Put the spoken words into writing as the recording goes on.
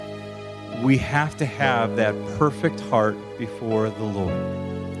we have to have that perfect heart before the Lord.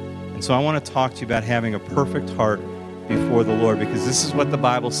 And so I want to talk to you about having a perfect heart before the Lord, because this is what the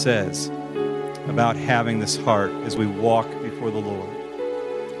Bible says about having this heart as we walk before the Lord.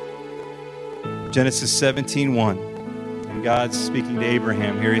 Genesis 17:1, and God's speaking to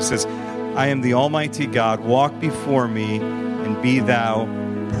Abraham here. He says, I am the Almighty God. Walk before me and be thou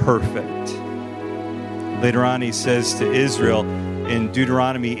perfect. Later on, he says to Israel in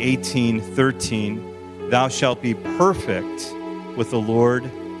Deuteronomy 18:13, thou shalt be perfect with the Lord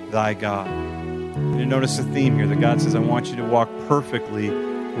thy God. You notice the theme here that God says, I want you to walk perfectly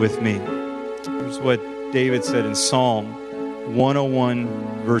with me. Here's what David said in Psalm 101,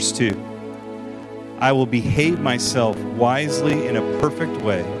 verse 2. I will behave myself wisely in a perfect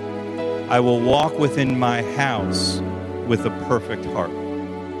way. I will walk within my house with a perfect heart.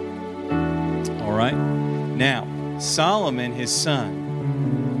 All right? Now, Solomon, his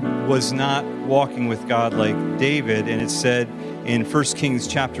son, was not walking with God like David, and it said in 1 Kings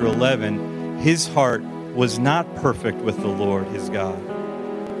chapter 11, his heart was not perfect with the Lord, his God,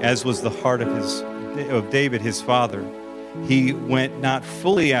 as was the heart of David, his father. He went not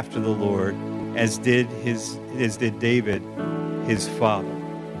fully after the Lord, as did David, his father.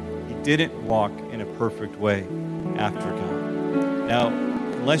 He didn't walk in a perfect way after God. Now,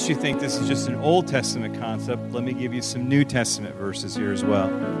 unless you think this is just an Old Testament concept, let me give you some New Testament verses here as well.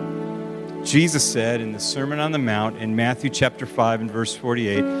 Jesus said in the Sermon on the Mount in Matthew chapter 5 and verse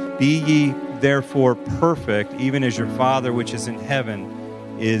 48, be ye therefore perfect, even as your Father which is in heaven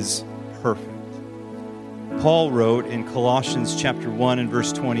is perfect. Paul wrote in Colossians chapter 1 and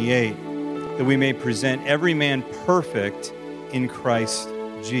verse 28 that we may present every man perfect in Christ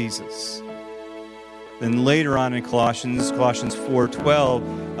Jesus. Then later on in Colossians 4:12,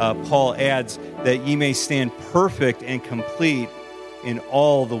 Paul adds that ye may stand perfect and complete in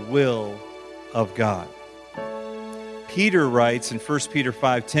all the will of God. Peter writes in 1 Peter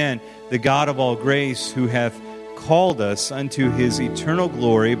 5:10, the God of all grace, who hath called us unto his eternal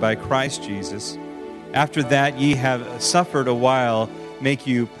glory by Christ Jesus, after that ye have suffered a while, make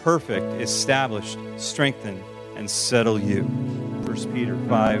you perfect, established, strengthen, and settle you. 1 Peter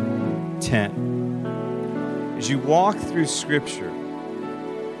 5:10. As you walk through Scripture,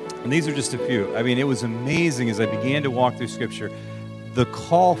 and these are just a few, I mean, it was amazing as I began to walk through Scripture, the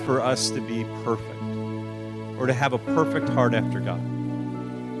call for us to be perfect, or to have a perfect heart after God.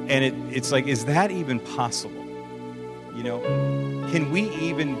 And it's like, is that even possible? You know, can we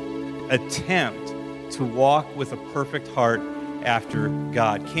even attempt to walk with a perfect heart after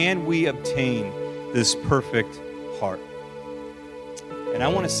God? Can we obtain this perfect heart? And I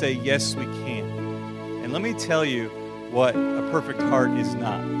want to say, yes, we can. And let me tell you what a perfect heart is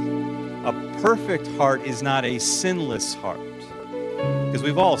not. A perfect heart is not a sinless heart, because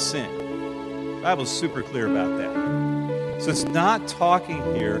we've all sinned. The Bible's super clear about that. So it's not talking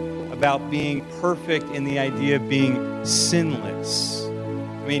here about being perfect in the idea of being sinless.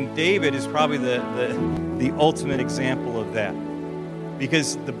 I mean, David is probably the ultimate example of that,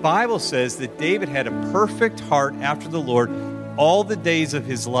 because the Bible says that David had a perfect heart after the Lord all the days of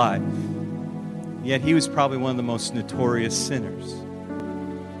his life. Yet he was probably one of the most notorious sinners.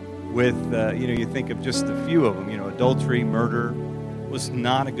 With, you think of just a few of them, adultery, murder, was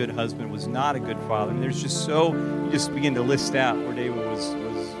not a good husband, was not a good father. I mean, there's just you just begin to list out where David was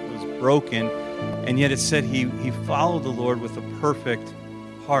broken, and yet it said he followed the Lord with a perfect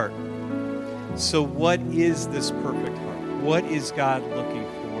heart. So what is this perfect heart? What is God looking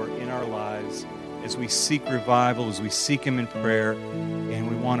for in our lives as we seek revival, as we seek Him in prayer, and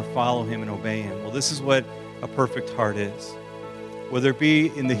we want to follow Him and obey Him? Well, this is what a perfect heart is. Whether it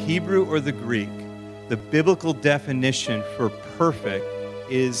be in the Hebrew or the Greek, the biblical definition for perfect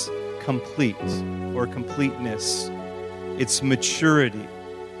is complete or completeness. It's maturity.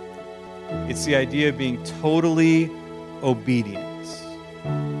 It's the idea of being totally obedient.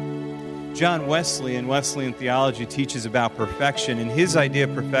 John Wesley in Wesleyan theology teaches about perfection, and his idea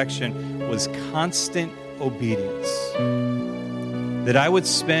of perfection was constant obedience. That I would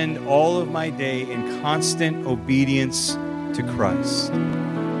spend all of my day in constant obedience to Christ.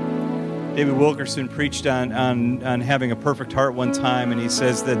 David Wilkerson preached on having a perfect heart one time, and he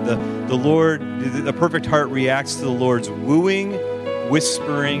says that the perfect heart reacts to the Lord's wooing,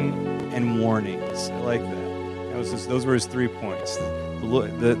 whispering, and warnings. I like that. Those were his 3 points.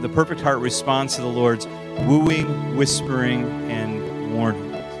 The perfect heart responds to the Lord's wooing, whispering, and warning.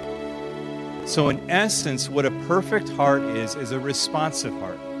 So in essence, what a perfect heart is a responsive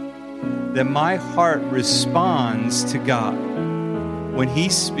heart. That my heart responds to God. When He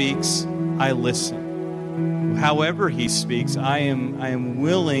speaks, I listen. However He speaks, I am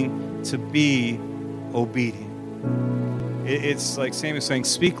willing to be obedient. It's like Samuel saying,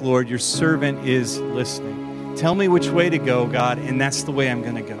 speak, Lord, your servant is listening. Tell me which way to go, God, and that's the way I'm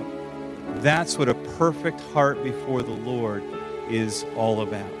going to go. That's what a perfect heart before the Lord is all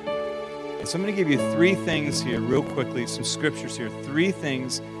about. And so I'm going to give you 3 things here real quickly, some scriptures here, 3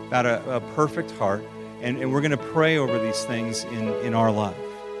 things about a perfect heart, and we're going to pray over these things in our life.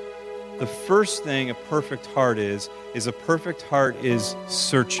 The first thing a perfect heart is a perfect heart is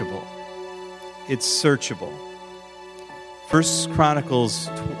searchable. It's searchable. 1 Chronicles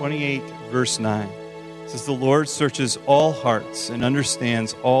 28, verse 9 says, the Lord searches all hearts and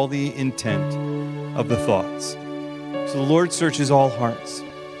understands all the intent of the thoughts. So the Lord searches all hearts.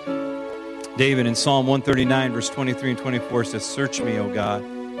 David in Psalm 139, verse 23 and 24 says, search me, O God,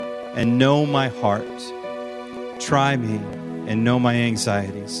 and know my heart. Try me and know my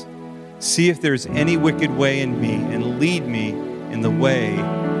anxieties. See if there's any wicked way in me, and lead me in the way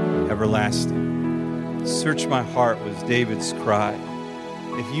everlasting. Search my heart was David's cry.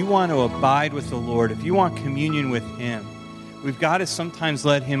 If you want to abide with the Lord, if you want communion with Him, we've got to sometimes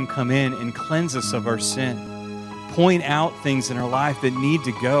let Him come in and cleanse us of our sin. Point out things in our life that need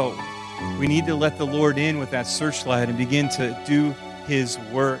to go. We need to let the Lord in with that searchlight and begin to do His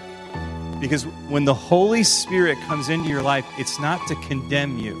work. Because when the Holy Spirit comes into your life, it's not to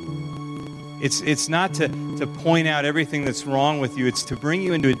condemn you. It's not to point out everything that's wrong with you. It's to bring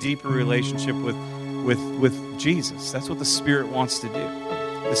you into a deeper relationship with Jesus. That's what the Spirit wants to do.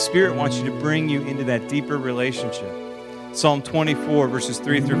 The Spirit wants you to bring you into that deeper relationship. Psalm 24, verses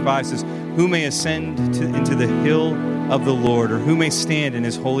 3 through 5 says, who may ascend into the hill of the Lord, or who may stand in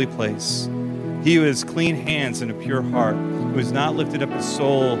His holy place? He who has clean hands and a pure heart, who has not lifted up his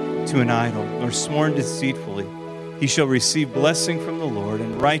soul to an idol, nor sworn deceitfully, he shall receive blessing from the Lord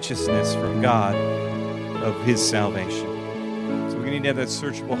and righteousness from God of His salvation. So we need to have that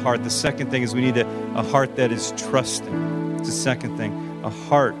searchable heart. The second thing is we need a heart that is trusting. It's the second thing, a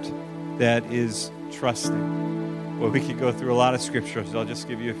heart that is trusting. Well, we could go through a lot of scriptures. I'll just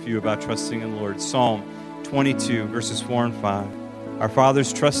give you a few about trusting in the Lord. Psalm 22, verses 4 and 5. Our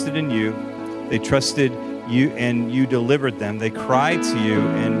fathers trusted in you. They trusted you, and you delivered them. They cried to you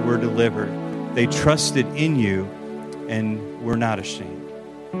and were delivered. They trusted in you and were not ashamed.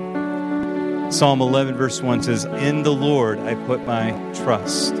 Psalm 11, verse 1 says, in the Lord I put my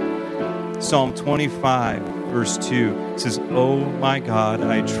trust. Psalm 25, verse 2 says, oh my God,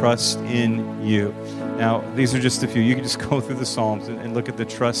 I trust in you. Now, these are just a few. You can just go through the Psalms and look at the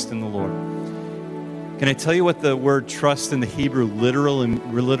trust in the Lord. Can I tell you what the word trust in the Hebrew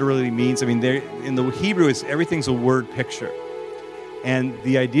literally means? I mean, in the Hebrew, everything's a word picture. And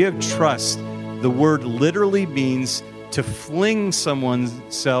the idea of trust, the word literally means to fling someone's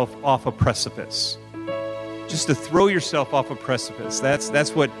self off a precipice. Just to throw yourself off a precipice.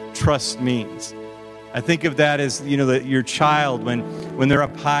 That's what trust means. I think of that as, your child when they're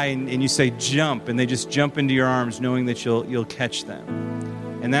up high and you say jump, and they just jump into your arms knowing that you'll catch them.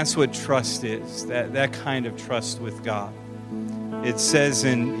 And that's what trust is, that kind of trust with God. It says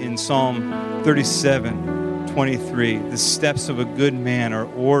in Psalm 37:23, the steps of a good man are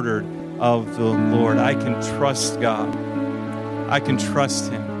ordered of the Lord. I can trust God. I can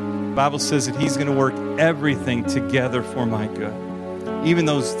trust Him. The Bible says that He's going to work everything together for my good. Even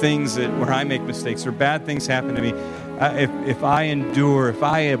those things where I make mistakes or bad things happen to me, if I endure, if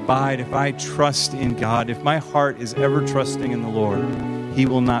I abide, if I trust in God, if my heart is ever trusting in the Lord, He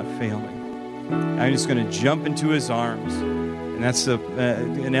will not fail me. I'm just going to jump into His arms. And that's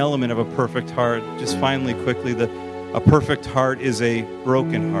an element of a perfect heart. Just finally, quickly, a perfect heart is a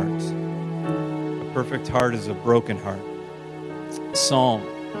broken heart. A perfect heart is a broken heart. Psalm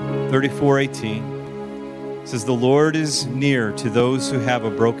 34:18 says, the Lord is near to those who have a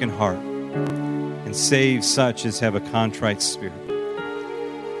broken heart and saves such as have a contrite spirit.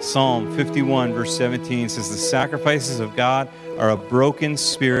 Psalm 51, verse 17 says, the sacrifices of God are a broken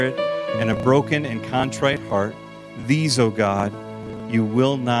spirit and a broken and contrite heart. These, O God, you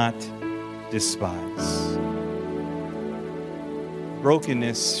will not despise.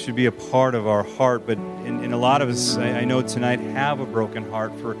 Brokenness should be a part of our heart, but in a lot of us, I know tonight, have a broken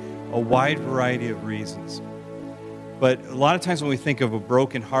heart for a wide variety of reasons. But a lot of times when we think of a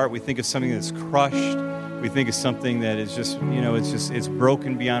broken heart, we think of something that's crushed. We think of something that is just, it's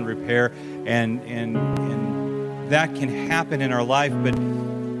broken beyond repair, and that can happen in our life.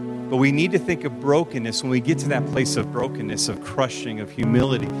 But we need to think of brokenness when we get to that place of brokenness, of crushing, of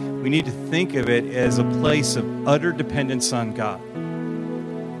humility. We need to think of it as a place of utter dependence on God.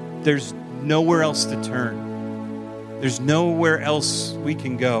 There's nowhere else to turn. There's nowhere else we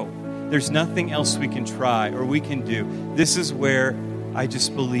can go. There's nothing else we can try or we can do. This is where I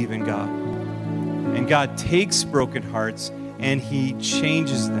just believe in God. And God takes broken hearts and he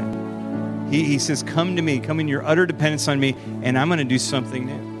changes them. He says, come to me, come in your utter dependence on me, and I'm going to do something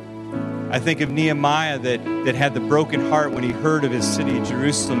new. I think of Nehemiah that had the broken heart when he heard of his city,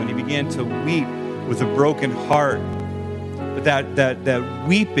 Jerusalem, and he began to weep with a broken heart. But that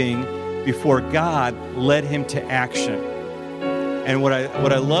weeping before God led him to action. And what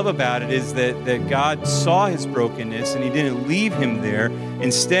I love about it is that God saw his brokenness and he didn't leave him there.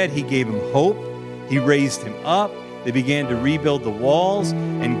 Instead, he gave him hope. He raised him up. They began to rebuild the walls,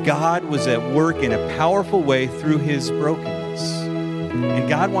 and God was at work in a powerful way through his brokenness. And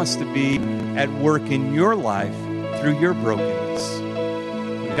God wants to be at work in your life through your brokenness.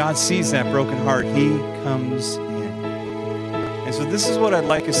 When God sees that broken heart, he comes in. And so this is what I'd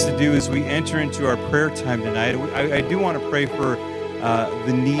like us to do as we enter into our prayer time tonight. I do want to pray for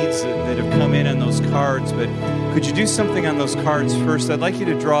the needs that have come in on those cards, but could you do something on those cards first? I'd like you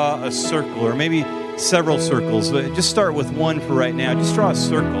to draw a circle, or maybe several circles. Just start with one for right now. Just draw a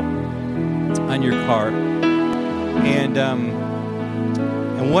circle on your card.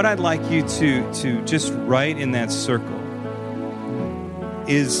 And what I'd like you to just write in that circle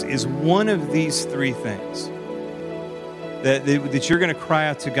is one of these three things that you're going to cry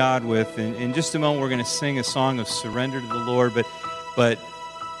out to God with. And in just a moment, we're going to sing a song of surrender to the Lord. But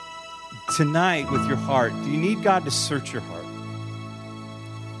tonight, with your heart, do you need God to search your heart?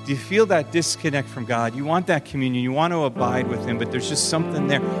 Do you feel that disconnect from God? You want that communion. You want to abide with him, but there's just something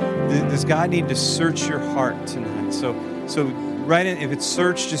there. Does God need to search your heart tonight? So write in, if it's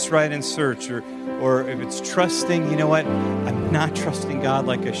search, just write in search. Or if it's trusting, you know what? I'm not trusting God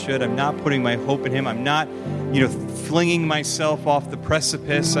like I should. I'm not putting my hope in him. I'm not, flinging myself off the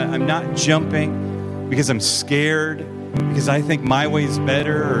precipice. I'm not jumping because I'm scared, because I think my way is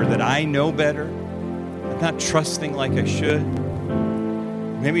better or that I know better. I'm not trusting like I should.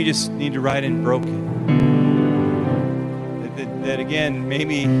 Maybe you just need to write in broken. That again,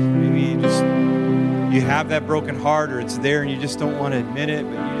 maybe you have that broken heart, or it's there and you just don't want to admit it,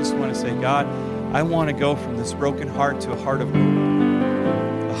 but you just want to say, God, I want to go from this broken heart to a heart of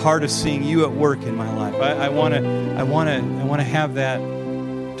hope, a heart of seeing you at work in my life. I want to have that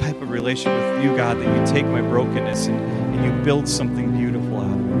type of relationship with you, God, that you take my brokenness and you build something beautiful out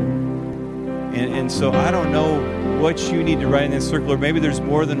of it. And so I don't know what you need to write in that circle, or maybe there's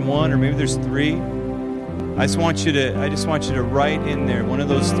more than one, or maybe there's three. I just want you to write in there one of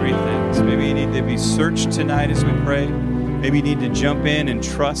those three things. Maybe you need to be searched tonight as we pray. Maybe you need to jump in and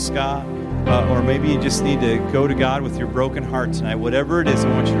trust God. Or maybe you just need to go to God with your broken heart tonight. Whatever it is, I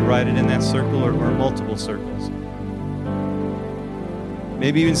want you to write it in that circle or multiple circles.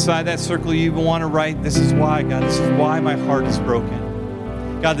 Maybe inside that circle you even want to write, this is why, God, this is why my heart is broken.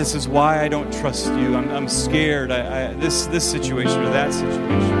 God, this is why I don't trust you. I'm scared. This situation or that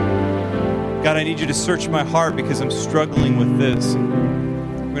situation. God, I need you to search my heart because I'm struggling with this.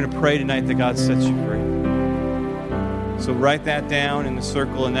 And we're going to pray tonight that God sets you free. So write that down in the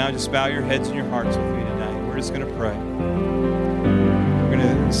circle, and now just bow your heads and your hearts with me tonight. We're just going to pray. We're going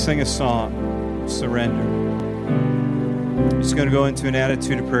to sing a song, Surrender. We're just going to go into an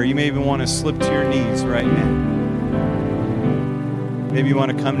attitude of prayer. You may even want to slip to your knees right now. Maybe you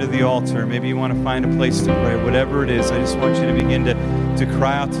want to come to the altar. Maybe you want to find a place to pray. Whatever it is, I just want you to begin to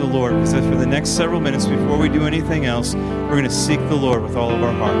cry out to the Lord. Because for the next several minutes, before we do anything else, we're going to seek the Lord with all of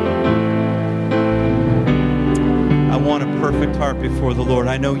our heart. I want a perfect heart before the Lord.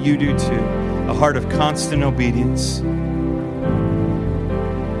 I know you do too. A heart of constant obedience.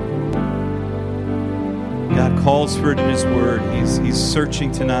 God calls for it in his word. He's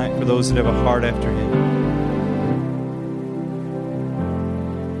searching tonight for those that have a heart after him.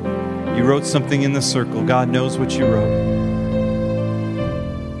 You wrote something in the circle. God knows what you wrote.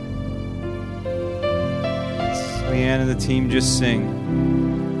 Leanne and the team just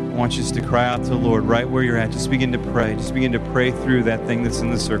sing. I want you to cry out to the Lord right where you're at. Just begin to pray. Just begin to pray through that thing that's in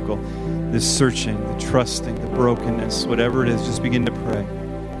the circle. The searching, the trusting, the brokenness, whatever it is, just begin to pray.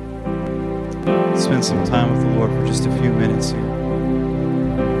 Spend some time with the Lord for just a few minutes here.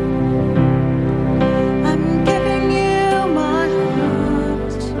 I'm giving you my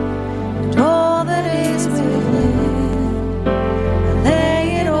heart and all that is within. I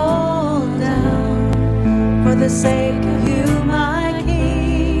lay it all down for the sake of you, my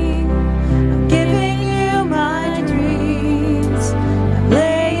King. I'm giving you my dreams. I'm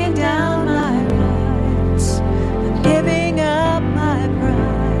laying down my rights. I'm giving up my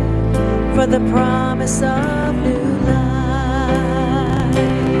pride for the promise of new life.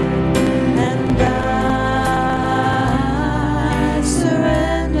 And I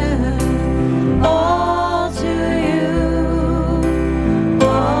surrender all to you.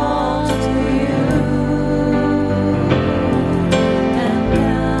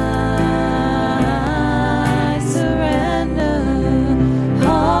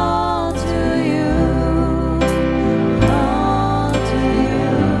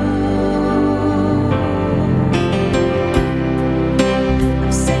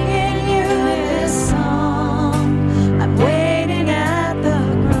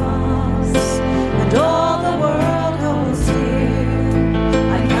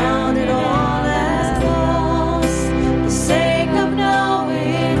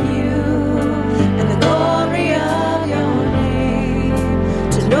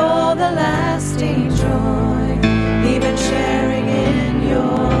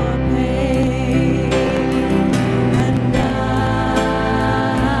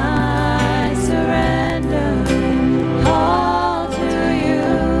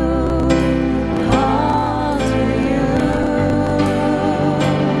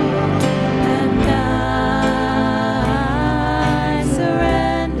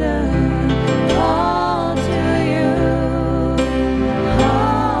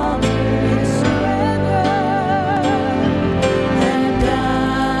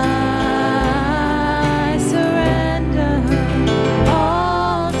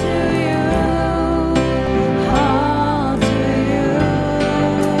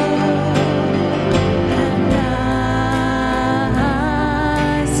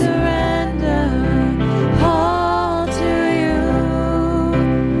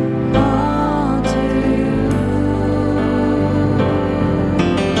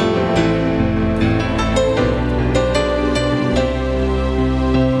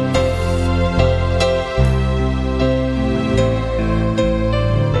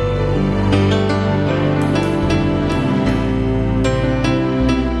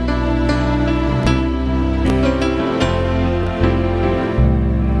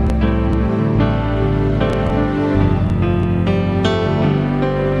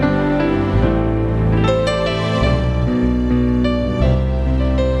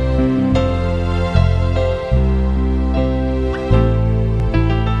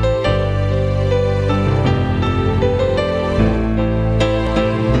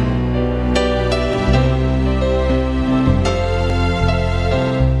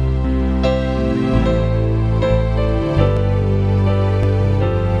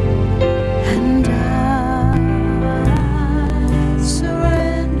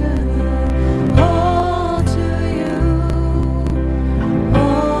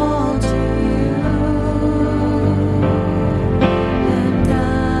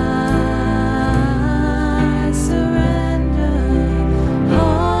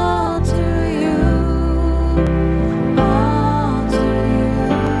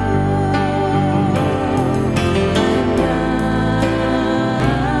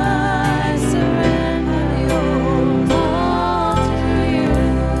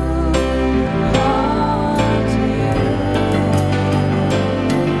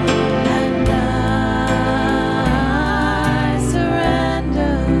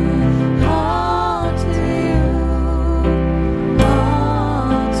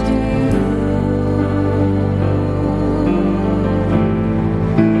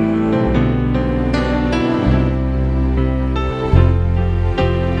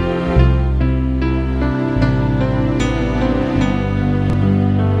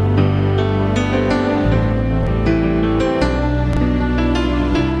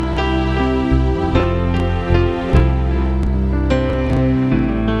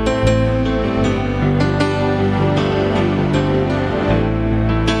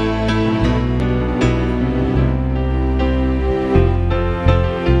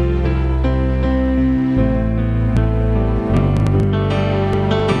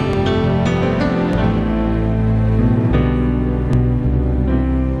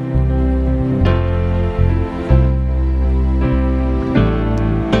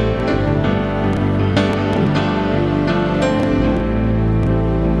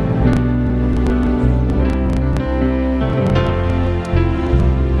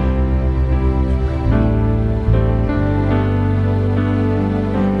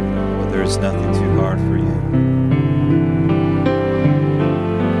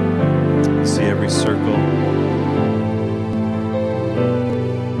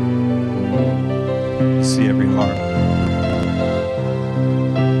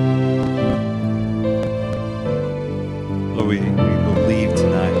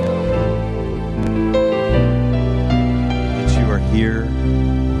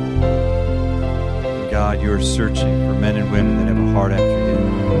 God, you are searching for men and women that have a heart after you.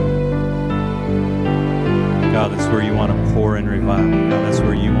 God, that's where you want to pour in revival. God, that's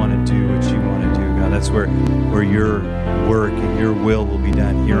where you want to do what you want to do. God, that's where your work and your will be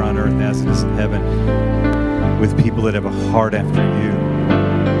done here on earth as it is in heaven, with people that have a heart after you.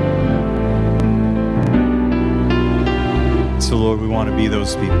 So, Lord, we want to be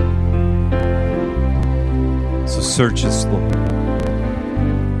those people. So search us, Lord.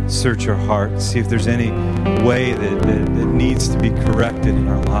 Search our heart. See if there's any way that needs to be corrected in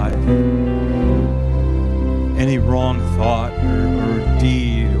our life. Any wrong thought or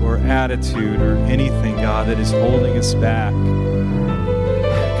deed or attitude or anything, God, that is holding us back.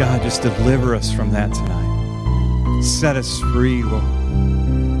 God, just deliver us from that tonight. Set us free, Lord.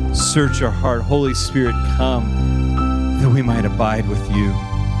 Search our heart. Holy Spirit, come that we might abide with you.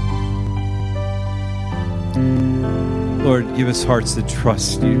 Lord, give us hearts that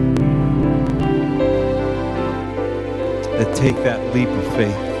trust you, that take that leap of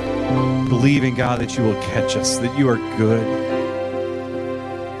faith, believing, God, that you will catch us, that you are good.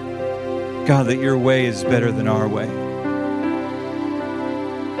 God, that your way is better than our way,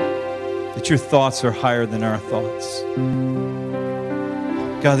 that your thoughts are higher than our thoughts.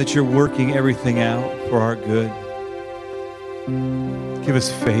 God, that you're working everything out for our good. Give us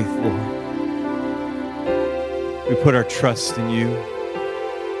faith, Lord. We put our trust in you.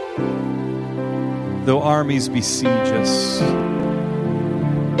 Though armies besiege us,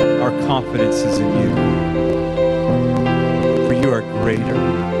 our confidence is in you. For you are greater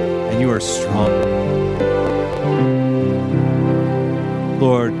and you are stronger.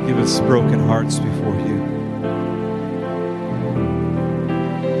 Lord, give us broken hearts before you.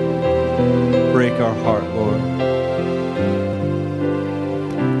 Break our heart, Lord,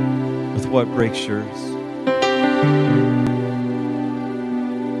 with what breaks yours.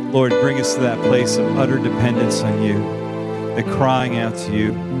 Lord, bring us to that place of utter dependence on you, the crying out to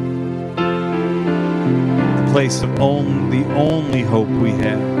you, the place of the only hope we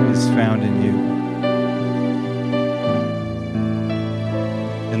have is found in you.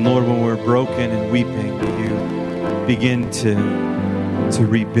 And Lord, when we're broken and weeping, you begin to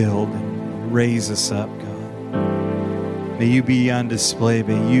rebuild and raise us up, God. May you be on display.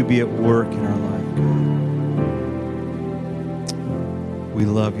 May you be at work in our life, God. We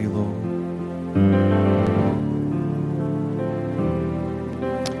love you, Lord.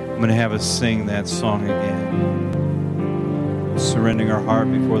 I'm going to have us sing that song again. Surrendering our heart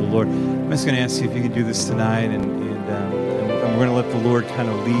before the Lord. I'm just going to ask you if you can do this tonight, and we're going to let the Lord kind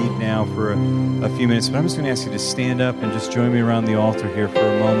of lead now for a few minutes. But I'm just going to ask you to stand up and just join me around the altar here for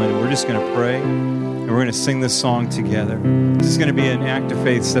a moment. And we're just going to pray, and we're going to sing this song together. This is going to be an act of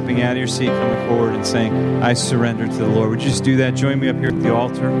faith, stepping out of your seat, coming forward and saying, I surrender to the Lord. Would you just do that? Join me up here at the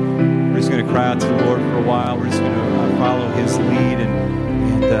altar. We're just going to cry out to the Lord for a while. We're just going to follow his lead, and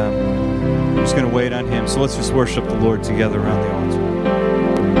we're just going to wait on him. So let's just worship the Lord together around the altar.